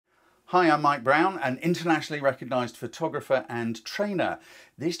Hi, I'm Mike Browne, an internationally recognised photographer and trainer.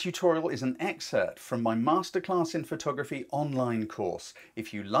 This tutorial is an excerpt from my Masterclass in Photography online course.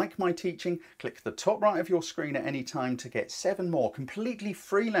 If you like my teaching, click the top right of your screen at any time to get 7 more completely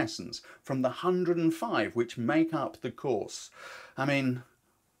free lessons from the 105 which make up the course. I mean,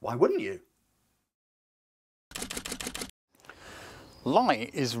 why wouldn't you?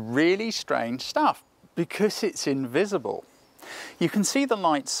 Light is really strange stuff because it's invisible. You can see the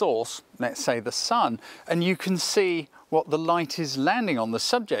light source, let's say the sun, and you can see what the light is landing on, the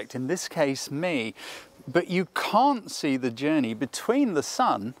subject, in this case me, but you can't see the journey between the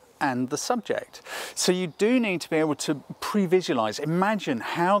sun and the subject. So you do need to be able to pre-visualize, imagine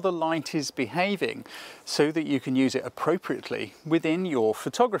how the light is behaving so that you can use it appropriately within your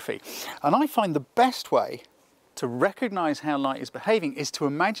photography. And I find the best way to recognize how light is behaving is to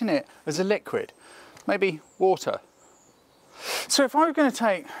imagine it as a liquid, maybe water. So if I were going to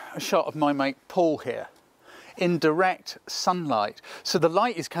take a shot of my mate Paul here in direct sunlight, so the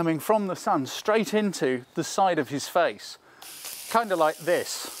light is coming from the sun straight into the side of his face, kind of like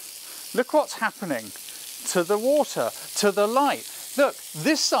this. Look what's happening to the water, to the light. Look,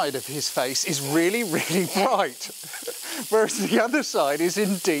 this side of his face is really, really bright, whereas the other side is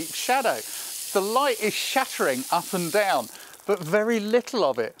in deep shadow. The light is shattering up and down, but very little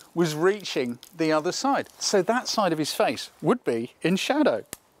of it was reaching the other side. So that side of his face would be in shadow.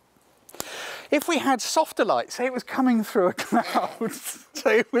 If we had softer light, say it was coming through a cloud,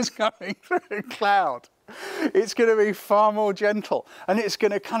 it's going to be far more gentle and it's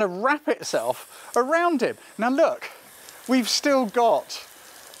going to kind of wrap itself around him. Now look, we've still got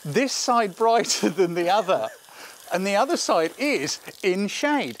this side brighter than the other, and the other side is in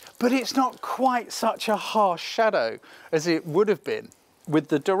shade, but it's not quite such a harsh shadow as it would have been with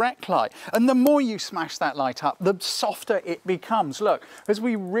the direct light. And the more you smash that light up, the softer it becomes. Look, as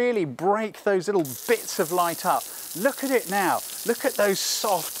we really break those little bits of light up, look at it now. Look at those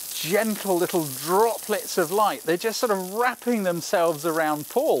soft, gentle little droplets of light. They're just sort of wrapping themselves around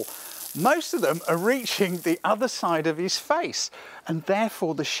Paul. Most of them are reaching the other side of his face, and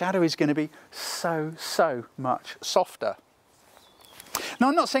therefore the shadow is going to be so much softer. Now,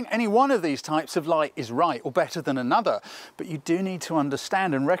 I'm not saying any one of these types of light is right or better than another, but you do need to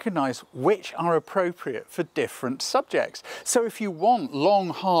understand and recognize which are appropriate for different subjects. So if you want long,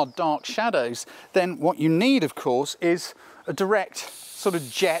 hard, dark shadows, then what you need, of course, is a direct sort of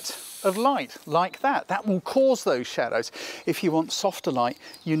jet of light like that. That will cause those shadows. If you want softer light,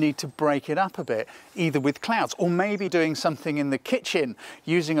 you need to break it up a bit, either with clouds or maybe doing something in the kitchen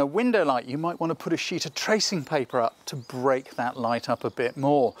using a window light. You might want to put a sheet of tracing paper up to break that light up a bit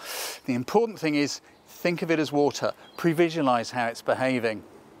more. The important thing is think of it as water. Pre-visualize how it's behaving.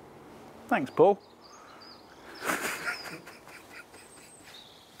 Thanks, Paul.